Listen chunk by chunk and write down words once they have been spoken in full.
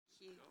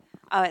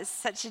Oh, it's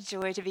such a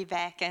joy to be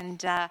back, and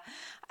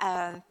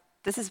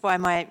this is why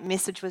my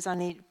message was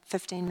only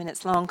 15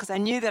 minutes long, because I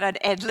knew that I'd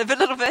ad-lib a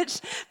little bit.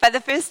 But the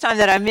first time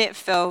that I met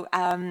Phil,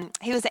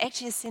 he was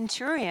actually a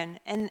centurion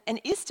in an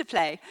Easter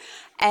play,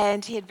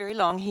 and he had very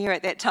long hair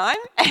at that time,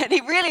 and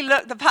he really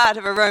looked the part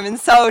of a Roman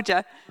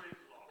soldier.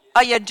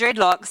 Oh yeah,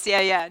 dreadlocks,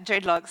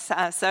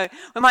 dreadlocks. So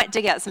we might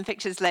dig out some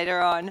pictures later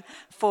on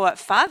for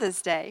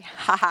Father's Day.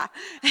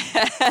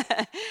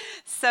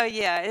 So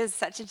yeah, it is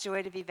such a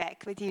joy to be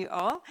back with you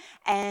all.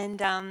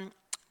 And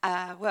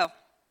well,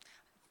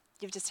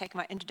 you've just taken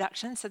my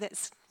introduction, so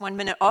that's 1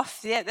 minute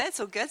off. Yeah,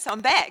 that's all good. So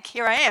I'm back.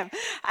 Here I am.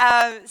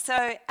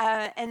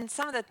 In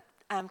some of the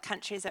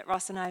countries that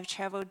Ross and I have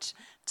travelled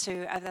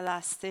to over the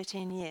last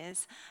 13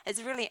 years,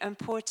 it's really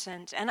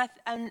important. And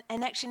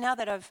actually, now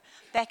that I'm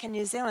back in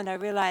New Zealand, I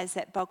realise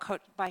that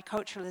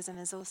biculturalism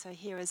is also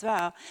here as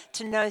well,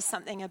 to know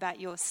something about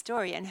your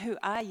story and who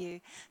are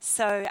you.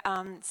 So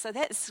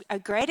that's a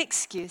great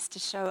excuse to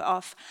show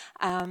off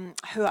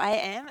who I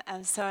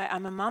am. So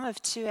I'm a mum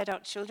of 2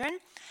 adult children,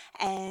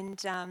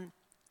 and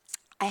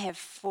I have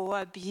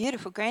 4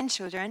 beautiful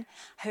grandchildren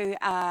who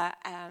are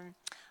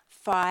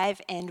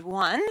 5 and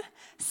 1.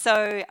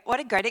 So what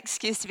a great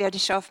excuse to be able to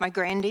show off my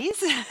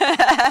grandies.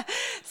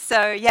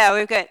 So yeah,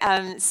 we've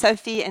got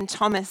Sophie and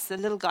Thomas, the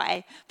little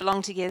guy,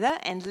 belong together,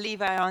 and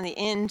Levi on the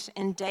end,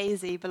 and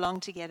Daisy belong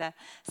together.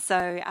 So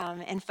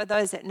and for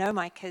those that know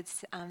my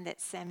kids,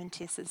 that's Sam and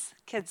Tessa's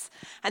kids.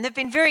 And they've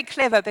been very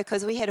clever,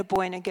 because we had a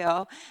boy and a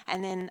girl,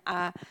 and then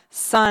our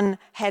son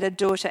had a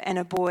daughter and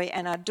a boy,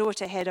 and our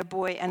daughter had a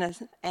boy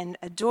and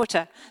a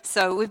daughter.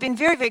 So we've been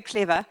very, very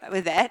clever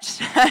with that.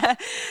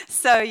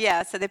 So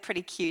yeah, so they're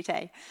pretty cute,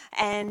 eh?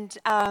 And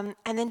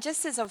then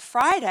just as of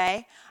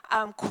Friday,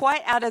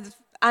 quite out of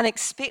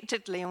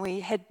unexpectedly, and we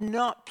had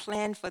not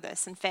planned for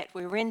this. In fact,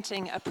 we're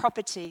renting a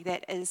property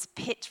that is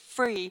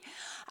pet-free,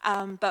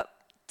 but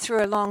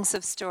through a long sort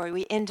of story,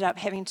 we ended up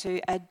having to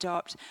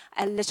adopt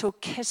a little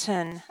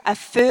kitten, a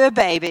fur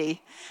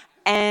baby,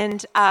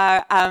 and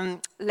our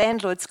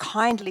landlords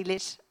kindly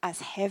let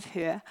us have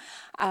her.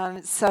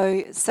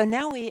 So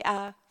now we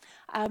are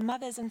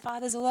mothers and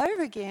fathers all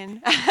over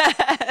again.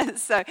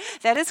 So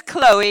that is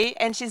Chloe,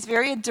 and she's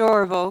very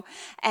adorable.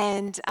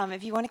 And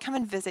if you want to come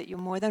and visit, you're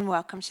more than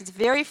welcome. She's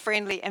very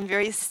friendly and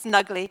very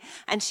snuggly,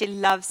 and she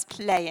loves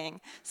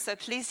playing. So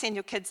please send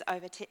your kids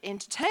over to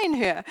entertain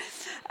her.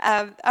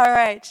 All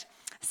right.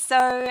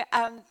 So,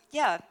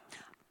 yeah,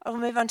 I'll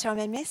move on to our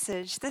main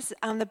message.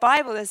 The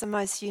Bible is the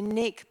most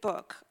unique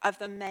book of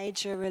the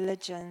major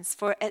religions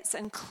for its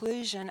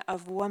inclusion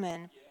of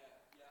women.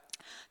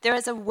 There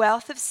is a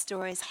wealth of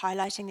stories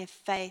highlighting their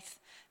faith,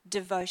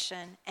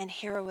 devotion, and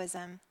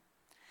heroism.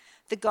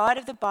 The God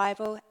of the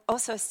Bible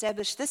also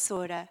established this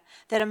order,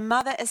 that a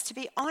mother is to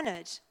be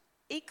honored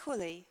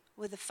equally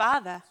with a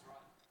father.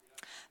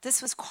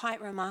 This was quite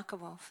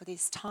remarkable for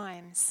these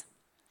times.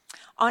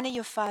 Honor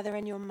your father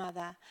and your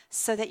mother,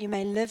 so that you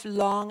may live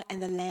long in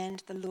the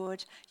land the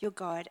Lord your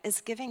God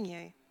is giving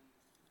you.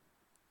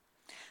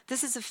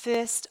 This is the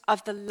first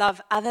of the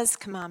love others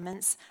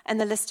commandments in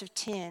the list of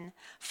 10,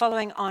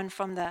 following on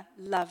from the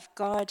love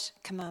God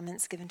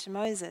commandments given to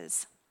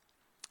Moses.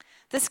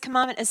 This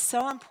commandment is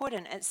so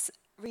important, it's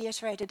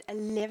reiterated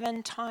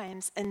 11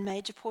 times in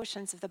major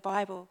portions of the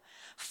Bible,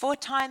 4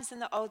 times in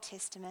the Old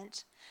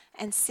Testament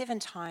and 7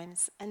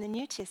 times in the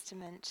New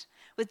Testament,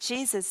 with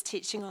Jesus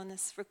teaching on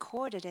this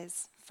recorded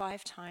as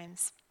 5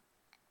 times.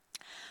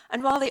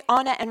 And while the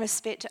honor and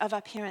respect of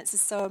our parents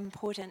is so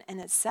important in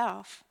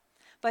itself,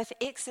 both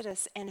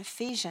Exodus and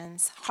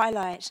Ephesians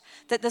highlight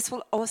that this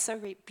will also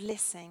reap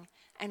blessing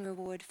and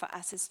reward for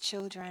us as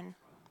children.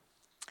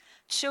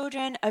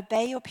 Children,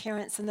 obey your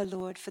parents in the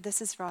Lord, for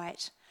this is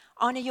right.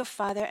 Honor your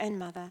father and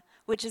mother,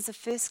 which is the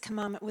first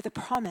commandment with a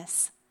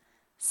promise,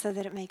 so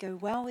that it may go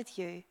well with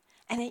you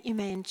and that you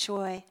may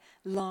enjoy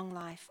long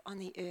life on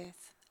the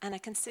earth. And I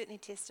can certainly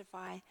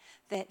testify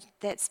that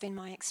that's been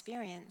my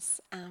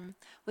experience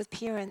with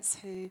parents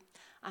who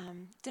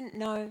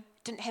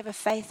didn't have a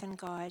faith in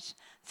God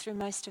through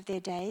most of their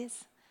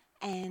days,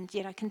 and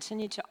yet I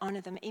continued to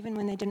honour them even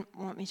when they didn't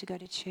want me to go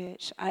to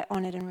church. I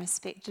honoured and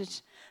respected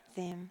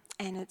them,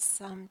 and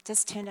it's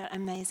just turned out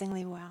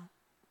amazingly well.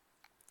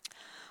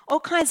 All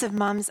kinds of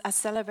mums are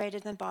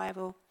celebrated in the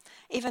Bible,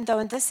 even though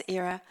in this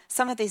era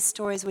some of these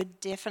stories were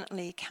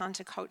definitely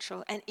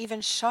countercultural and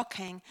even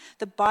shocking.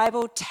 The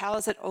Bible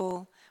tells it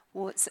all,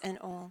 warts and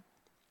all.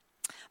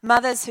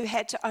 Mothers who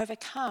had to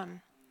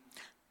overcome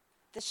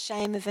the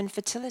shame of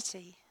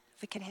infertility.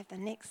 If we can have the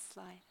next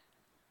slide.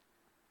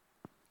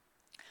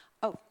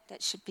 Oh,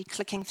 that should be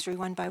clicking through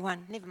one by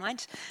one. Never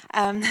mind.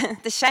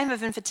 The shame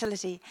of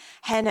infertility.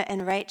 Hannah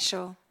and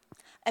Rachel.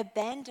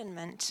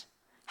 Abandonment.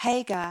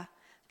 Hagar,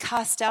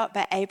 cast out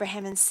by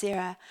Abraham and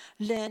Sarah,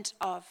 learnt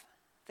of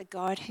the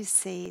God who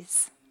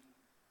sees.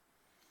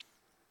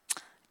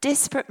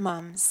 Desperate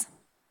mums.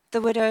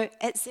 The widow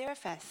at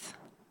Zarephath.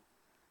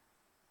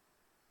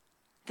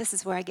 This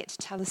is where I get to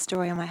tell the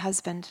story of my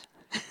husband.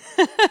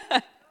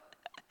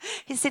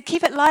 He said,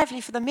 keep it lively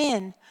for the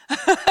men.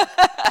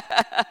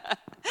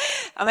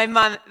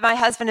 My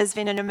husband has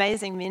been an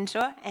amazing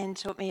mentor and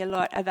taught me a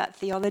lot about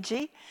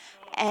theology,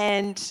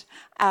 and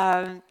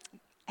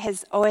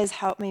has always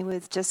helped me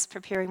with just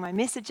preparing my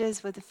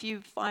messages with a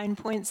few fine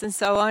points and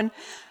so on.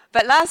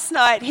 But last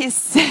night he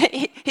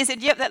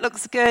said, yep, that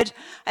looks good.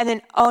 And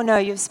then, oh no,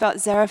 you've spelt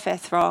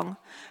Zarephath wrong.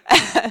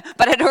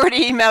 But I'd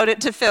already emailed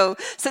it to Phil.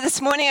 So this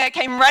morning I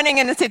came running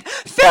in and said,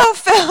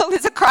 Phil,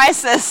 there's a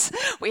crisis.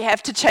 We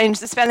have to change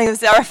the spelling of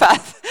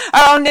Zarephath. Or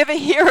I'll never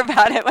hear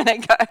about it when I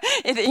go,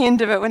 at the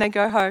end of it when I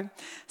go home.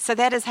 So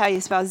that is how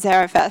you spell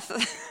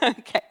Zarephath.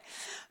 Okay.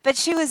 But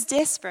she was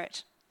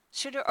desperate.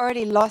 She'd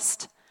already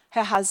lost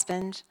her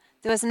husband.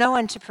 There was no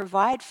one to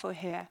provide for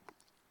her.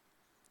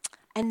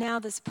 And now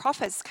this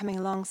prophet's coming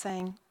along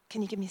saying,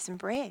 can you give me some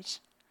bread?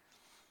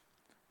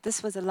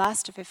 This was the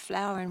last of her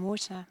flour and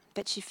water,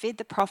 but she fed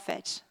the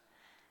prophet,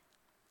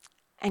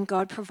 and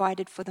God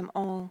provided for them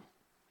all.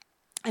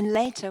 And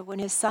later, when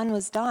her son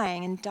was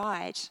dying and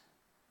died,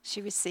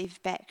 she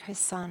received back her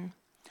son.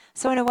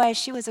 So in a way,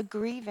 she was a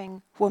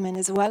grieving woman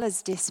as well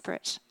as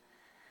desperate.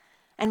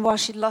 And while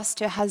she lost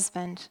her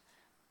husband,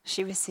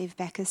 she received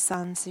back her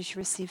son, so she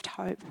received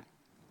hope.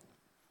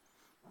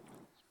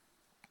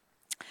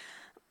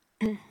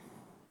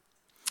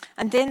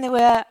 And then there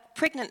were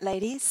pregnant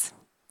ladies.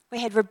 We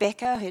had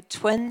Rebecca, who had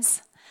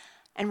twins,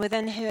 and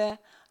within her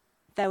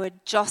they were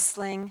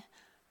jostling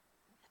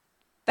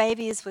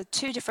babies with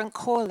two different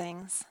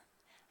callings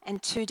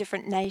and two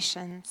different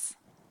nations.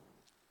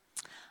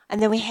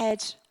 And then we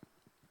had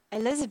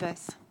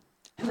Elizabeth,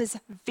 who was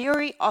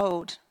very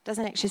old.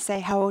 Doesn't actually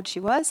say how old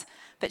she was,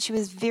 but she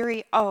was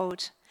very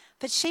old.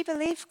 But she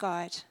believed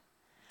God.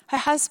 Her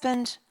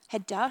husband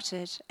had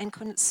doubted and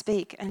couldn't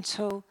speak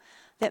until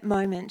that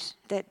moment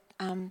that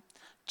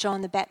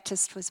John the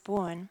Baptist was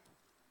born.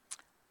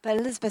 But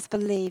Elizabeth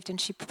believed, and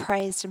she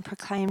praised and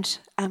proclaimed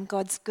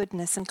God's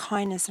goodness and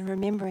kindness and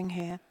remembering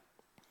her.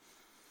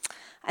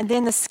 And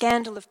then the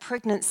scandal of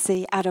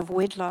pregnancy out of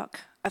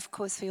wedlock. Of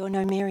course, we all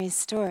know Mary's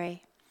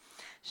story.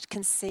 She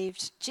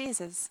conceived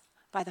Jesus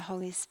by the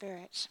Holy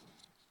Spirit.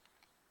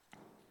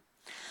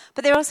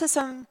 But there are also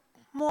some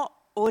more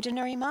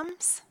ordinary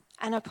mums,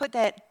 and I put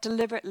that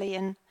deliberately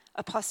in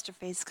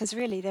apostrophes because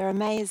really they're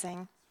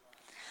amazing.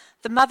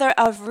 The mother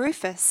of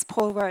Rufus,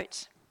 Paul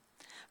wrote,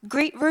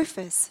 "Greet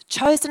Rufus,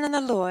 chosen in the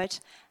Lord,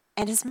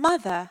 and his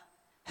mother,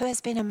 who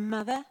has been a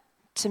mother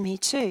to me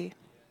too."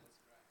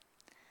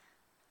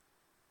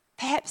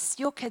 Perhaps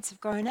your kids have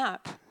grown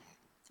up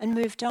and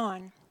moved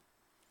on.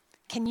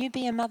 Can you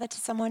be a mother to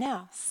someone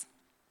else?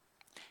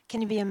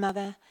 Can you be a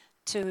mother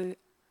to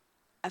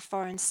a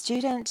foreign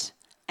student,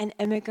 an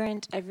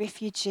immigrant, a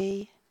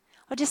refugee,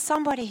 or just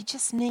somebody who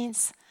just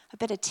needs a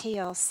bit of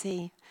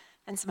TLC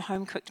and some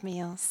home-cooked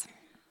meals?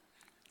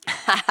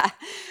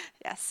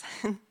 Yes.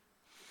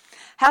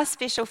 How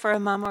special for a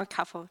mum or a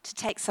couple to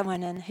take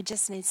someone in who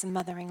just needs some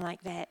mothering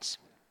like that.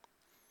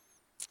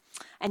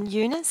 And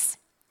Eunice,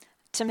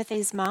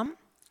 Timothy's mum,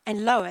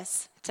 and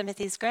Lois,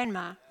 Timothy's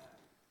grandma.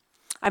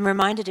 I'm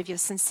reminded of your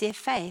sincere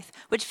faith,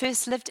 which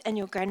first lived in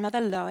your grandmother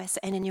Lois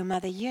and in your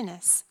mother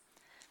Eunice.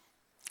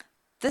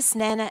 This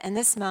Nana and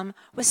this mum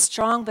were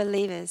strong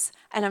believers,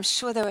 and I'm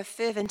sure they were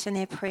fervent in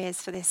their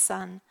prayers for their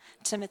son,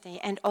 Timothy,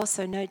 and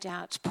also, no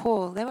doubt,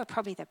 Paul. They were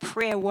probably the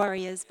prayer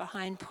warriors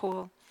behind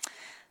Paul.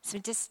 So we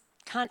just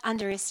can't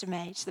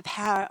underestimate the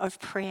power of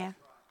prayer.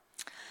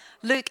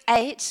 Luke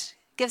 8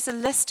 gives a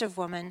list of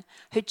women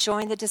who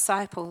joined the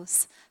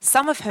disciples,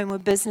 some of whom were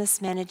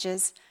business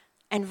managers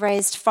and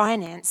raised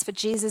finance for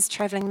Jesus'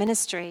 traveling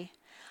ministry.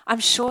 I'm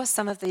sure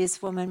some of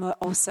these women were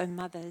also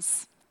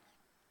mothers.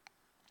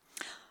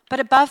 But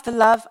above the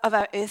love of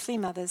our earthly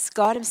mothers,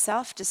 God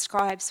himself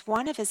describes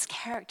one of his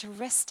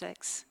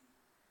characteristics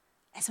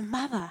as a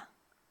mother.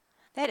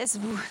 That is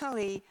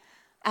really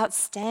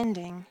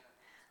outstanding.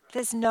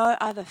 There's no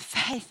other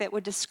faith that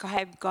would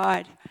describe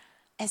God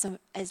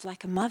as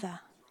like a mother.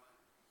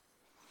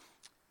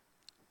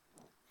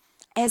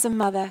 As a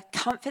mother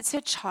comforts her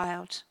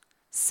child,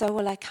 so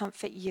will I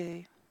comfort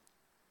you.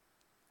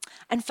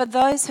 And for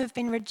those who have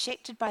been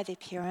rejected by their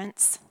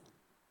parents,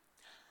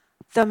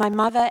 though my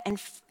mother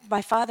and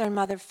my father and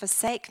mother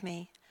forsake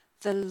me,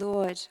 the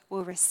Lord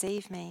will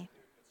receive me.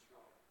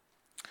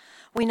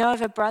 We know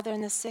of a brother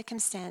in this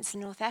circumstance in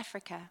North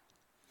Africa.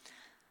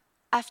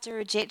 After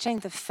rejecting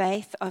the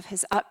faith of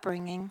his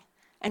upbringing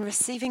and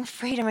receiving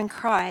freedom in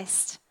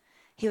Christ,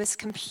 he was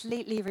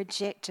completely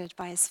rejected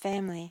by his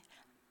family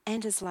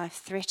and his life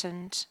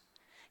threatened.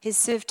 He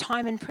served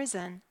time in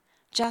prison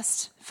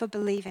just for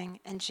believing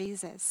in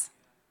Jesus.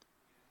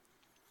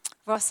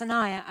 Ross and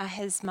I are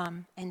his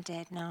mum and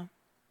dad now.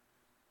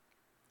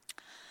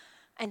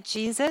 And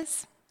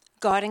Jesus,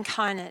 God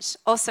incarnate,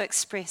 also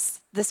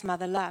expressed this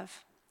mother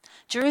love.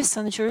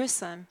 Jerusalem,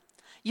 Jerusalem,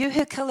 you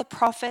who kill the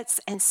prophets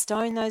and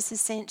stone those who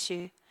sent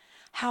you,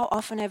 how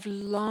often I've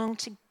longed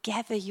to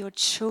gather your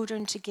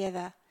children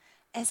together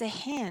as a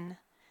hen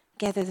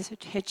gathers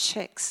her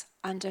chicks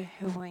under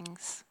her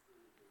wings.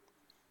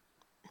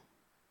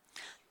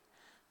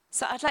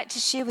 So I'd like to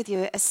share with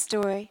you a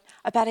story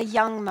about a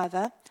young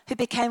mother who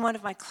became one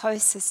of my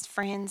closest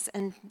friends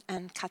in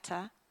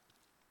Qatar.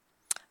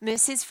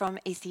 Mercy's from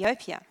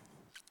Ethiopia,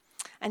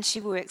 and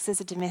she works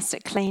as a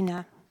domestic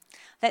cleaner.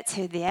 That's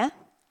her there.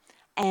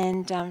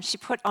 And she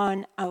put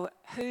on,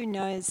 who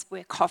knows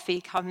where coffee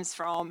comes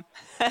from?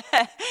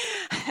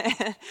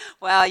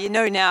 Well, you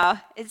know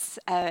now, it's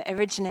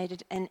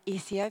originated in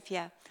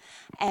Ethiopia.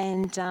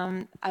 And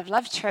I've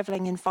loved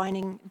traveling and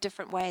finding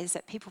different ways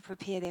that people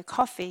prepare their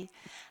coffee.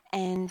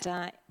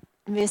 And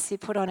Mercy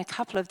put on a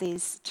couple of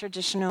these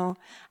traditional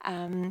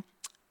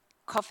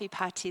coffee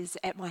parties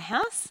at my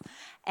house,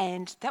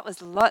 and that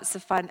was lots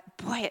of fun.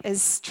 Boy, it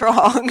is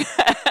strong.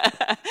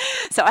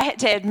 So I had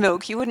to add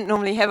milk. You wouldn't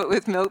normally have it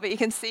with milk, but you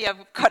can see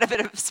I've got a bit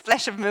of a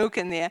splash of milk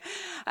in there.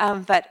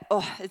 But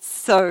it's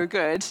so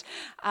good.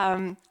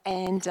 And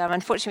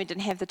unfortunately, we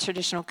didn't have the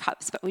traditional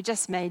cups, but we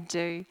just made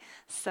do.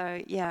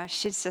 So yeah,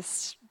 she's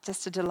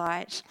just a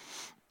delight.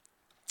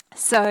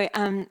 So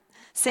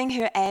seeing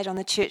her ad on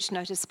the church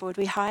notice board,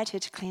 we hired her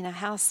to clean our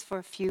house for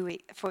a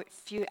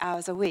few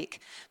hours a week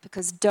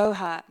because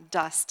Doha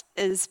dust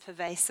is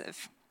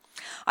pervasive.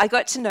 I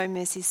got to know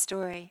Mercy's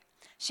story.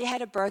 She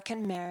had a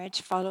broken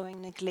marriage following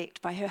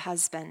neglect by her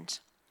husband.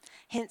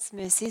 Hence,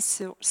 Mercy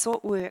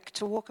sought work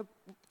to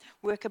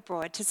work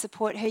abroad to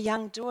support her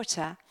young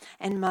daughter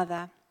and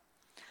mother.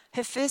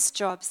 Her first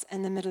jobs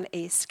in the Middle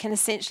East can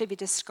essentially be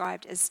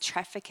described as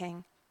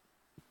trafficking.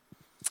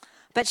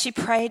 But she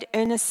prayed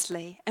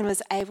earnestly and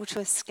was able to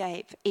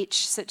escape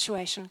each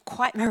situation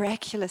quite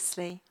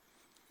miraculously.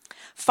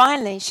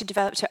 Finally, she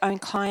developed her own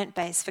client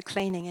base for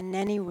cleaning and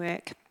nanny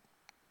work.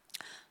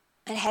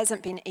 It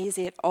hasn't been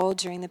easy at all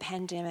during the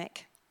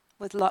pandemic,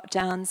 with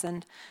lockdowns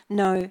and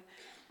no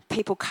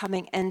people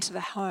coming into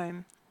the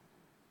home.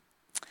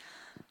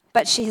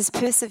 But she has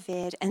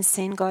persevered and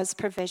seen God's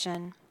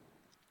provision.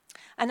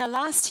 And the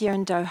last year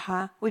in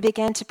Doha, we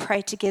began to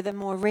pray together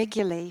more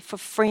regularly for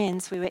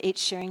friends we were each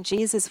sharing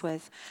Jesus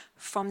with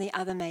from the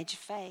other major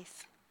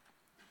faith.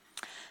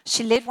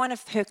 She led one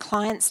of her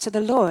clients to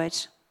the Lord,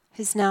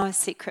 who's now a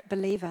secret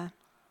believer.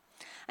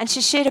 And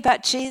she shared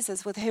about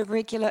Jesus with her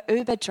regular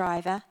Uber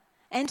driver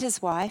and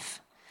his wife,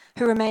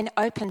 who remained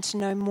open to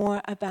know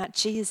more about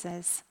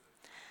Jesus,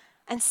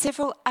 and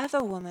several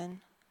other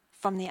women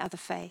from the other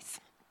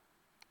faith,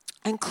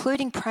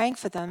 including praying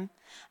for them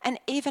and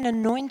even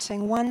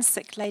anointing one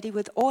sick lady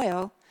with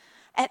oil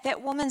at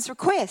that woman's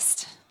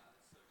request.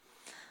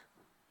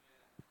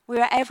 We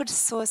were able to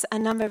source a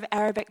number of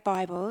Arabic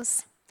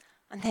Bibles,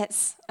 and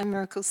that's a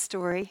miracle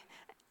story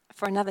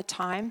for another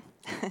time,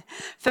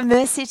 for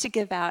Mercy to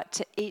give out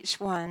to each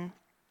one.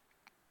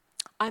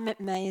 I'm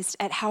amazed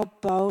at how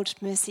bold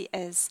Mercy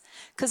is,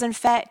 because in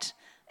fact,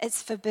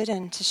 it's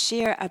forbidden to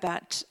share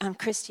about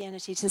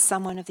Christianity to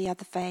someone of the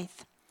other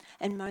faith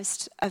in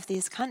most of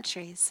these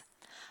countries.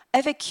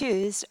 If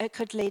accused, it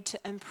could lead to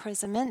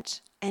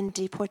imprisonment and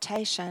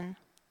deportation.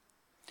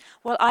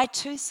 While I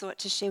too sought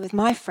to share with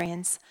my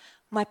friends,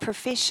 my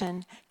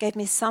profession gave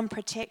me some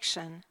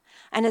protection.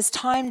 And as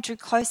time drew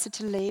closer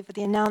to leave with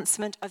the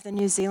announcement of the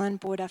New Zealand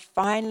border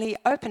finally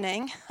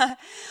opening,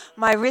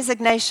 my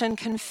resignation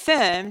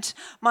confirmed,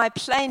 my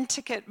plane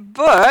ticket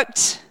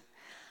booked,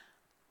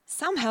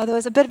 somehow there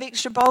was a bit of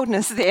extra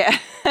boldness there.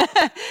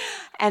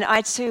 And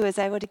I too was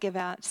able to give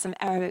out some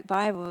Arabic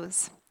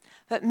Bibles.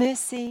 But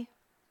Mercy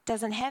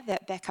doesn't have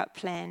that backup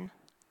plan.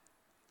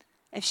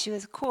 If she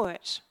was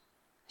caught,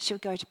 she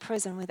would go to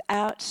prison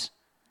without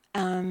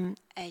a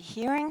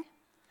hearing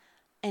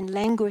and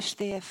languish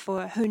there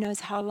for who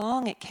knows how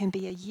long. It can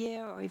be a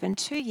year or even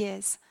 2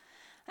 years,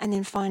 and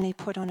then finally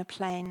put on a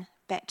plane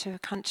back to her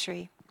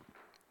country.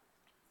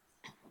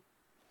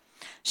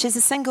 She's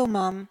a single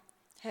mum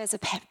who has a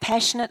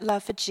passionate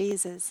love for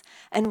Jesus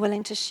and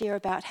willing to share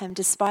about him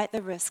despite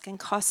the risk and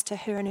cost to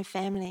her and her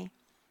family.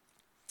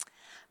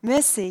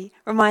 Mercy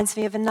reminds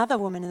me of another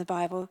woman in the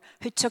Bible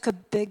who took a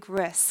big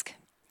risk.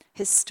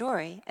 His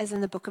story is in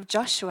the book of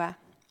Joshua.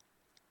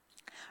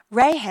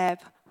 Rahab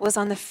was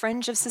on the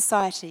fringe of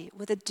society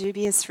with a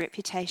dubious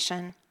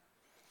reputation.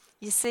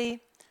 You see,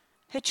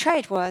 her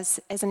trade was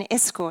as an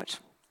escort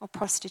or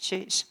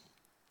prostitute.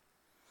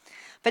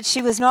 But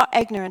she was not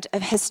ignorant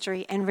of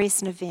history and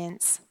recent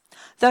events.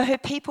 Though her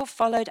people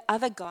followed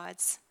other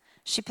gods,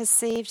 she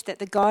perceived that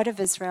the God of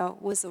Israel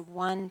was the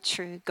one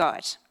true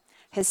God.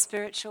 Her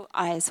spiritual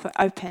eyes were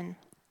open.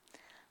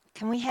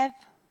 Can we have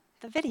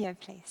the video,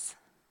 please?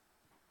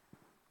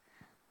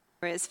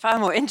 It's far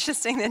more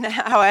interesting than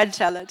how I'd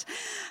tell it.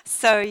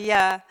 So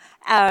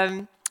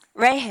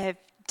Rahab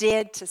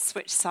dared to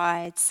switch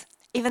sides,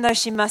 even though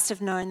she must have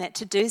known that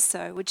to do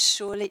so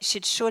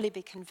she'd surely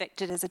be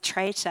convicted as a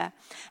traitor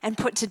and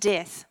put to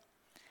death.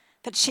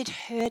 But she'd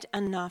heard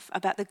enough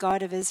about the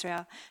God of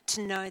Israel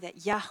to know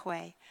that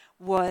Yahweh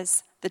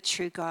was the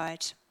true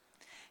God.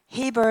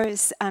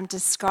 Hebrews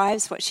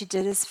describes what she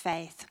did as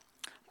faith.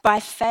 By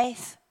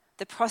faith,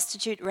 the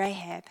prostitute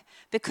Rahab,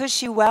 because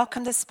she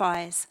welcomed the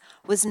spies,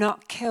 was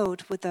not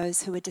killed with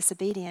those who were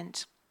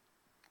disobedient.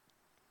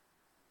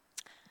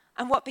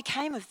 And what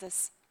became of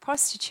this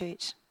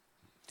prostitute?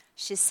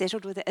 She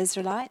settled with the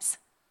Israelites,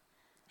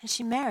 and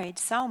she married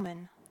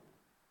Salmon.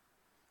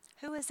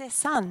 Who was their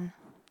son?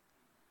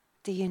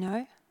 Do you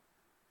know?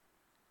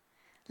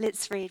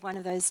 Let's read one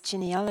of those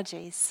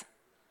genealogies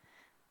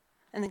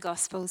in the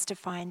Gospels to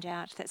find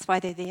out. That's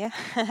why they're there.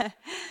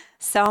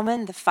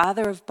 Salmon, the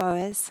father of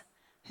Boaz,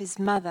 whose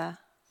mother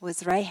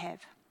was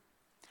Rahab.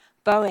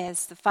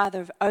 Boaz, the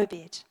father of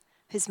Obed,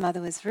 whose mother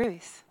was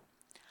Ruth.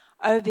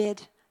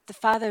 Obed, the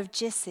father of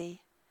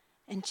Jesse,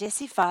 and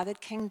Jesse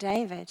fathered King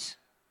David.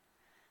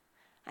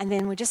 And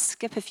then we'll just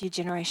skip a few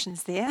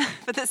generations there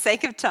for the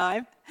sake of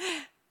time.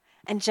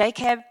 And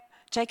Jacob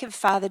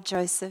fathered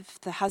Joseph,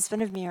 the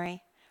husband of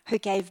Mary, who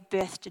gave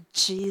birth to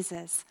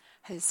Jesus,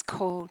 who's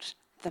called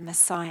the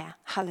Messiah.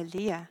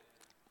 Hallelujah.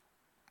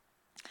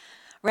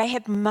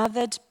 Rahab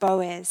mothered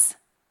Boaz.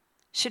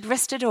 She'd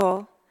risked it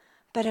all,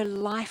 but her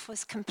life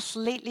was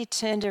completely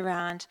turned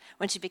around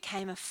when she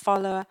became a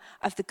follower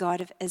of the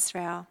God of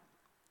Israel.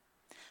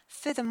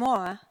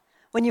 Furthermore,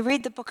 when you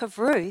read the book of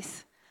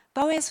Ruth,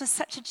 Boaz was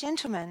such a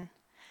gentleman,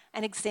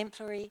 an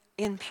exemplary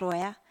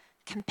employer,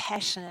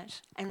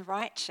 compassionate and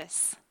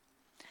righteous.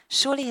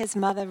 Surely his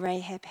mother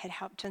Rahab had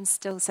helped to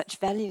instill such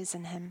values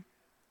in him.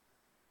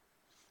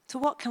 So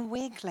what can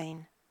we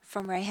glean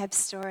from Rahab's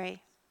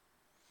story?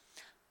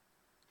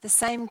 The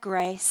same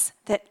grace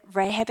that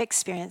Rahab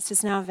experienced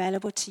is now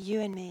available to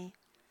you and me.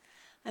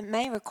 It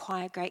may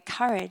require great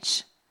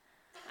courage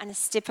and a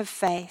step of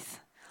faith,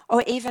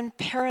 or even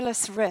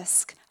perilous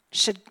risk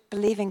should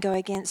believing go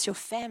against your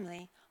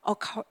family or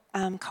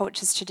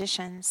culture's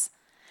traditions.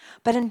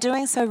 But in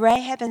doing so,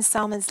 Rahab and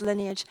Salmon's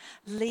lineage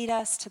lead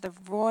us to the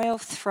royal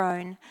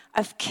throne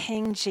of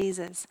King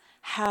Jesus.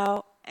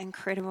 How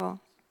incredible.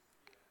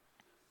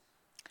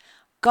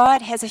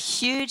 God has a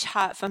huge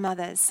heart for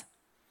mothers.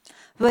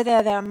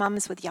 Whether they're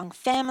mums with young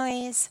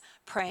families,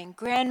 praying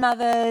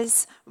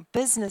grandmothers, or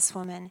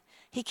businesswomen,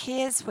 he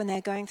cares when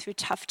they're going through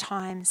tough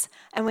times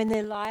and when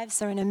their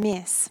lives are in a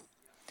mess.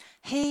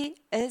 He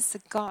is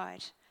the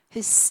God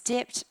who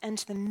stepped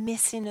into the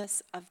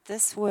messiness of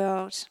this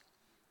world.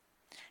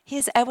 He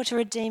is able to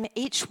redeem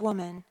each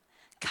woman,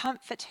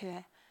 comfort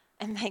her,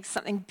 and make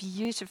something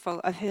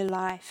beautiful of her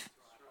life.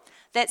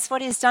 That's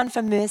what he's done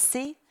for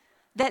Mercy.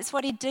 That's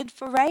what he did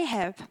for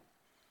Rahab.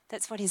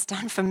 That's what he's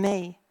done for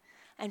me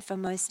and for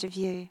most of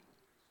you.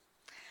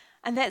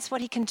 And that's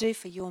what he can do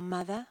for your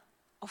mother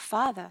or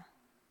father,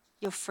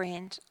 your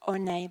friend or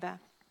neighbor.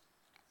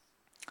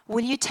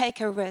 Will you take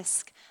a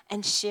risk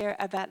and share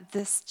about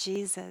this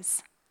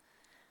Jesus?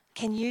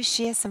 Can you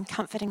share some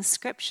comforting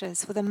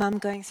scriptures with a mum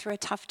going through a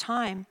tough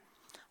time,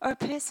 or a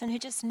person who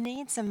just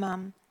needs a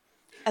mum,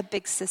 a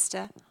big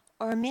sister,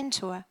 or a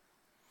mentor?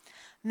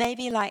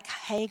 Maybe like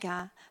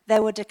Hagar, they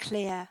will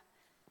declare,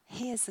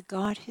 "He is the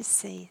God who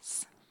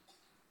sees."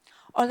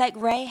 Or like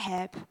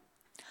Rahab,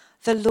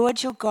 "The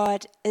Lord your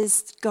God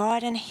is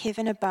God in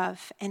heaven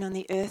above and on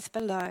the earth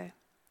below."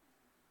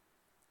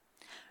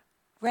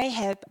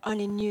 Rahab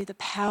only knew the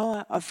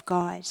power of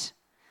God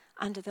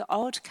under the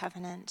old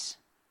covenant.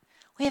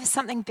 We have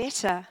something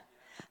better,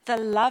 the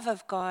love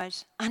of God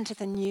under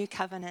the new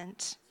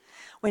covenant,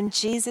 when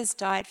Jesus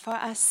died for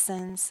our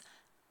sins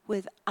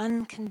with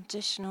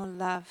unconditional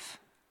love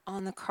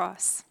on the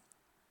cross.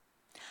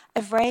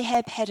 If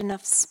Rahab had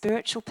enough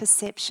spiritual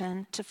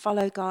perception to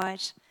follow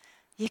God,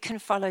 you can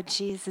follow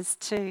Jesus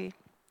too.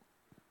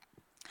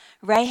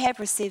 Rahab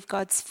received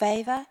God's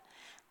favor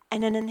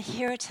and an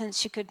inheritance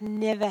she could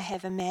never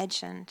have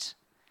imagined.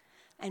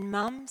 And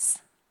mums,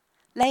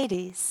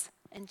 ladies,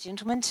 and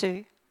gentlemen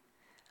too,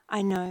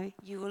 I know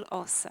you will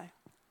also.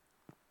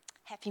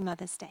 Happy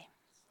Mother's Day.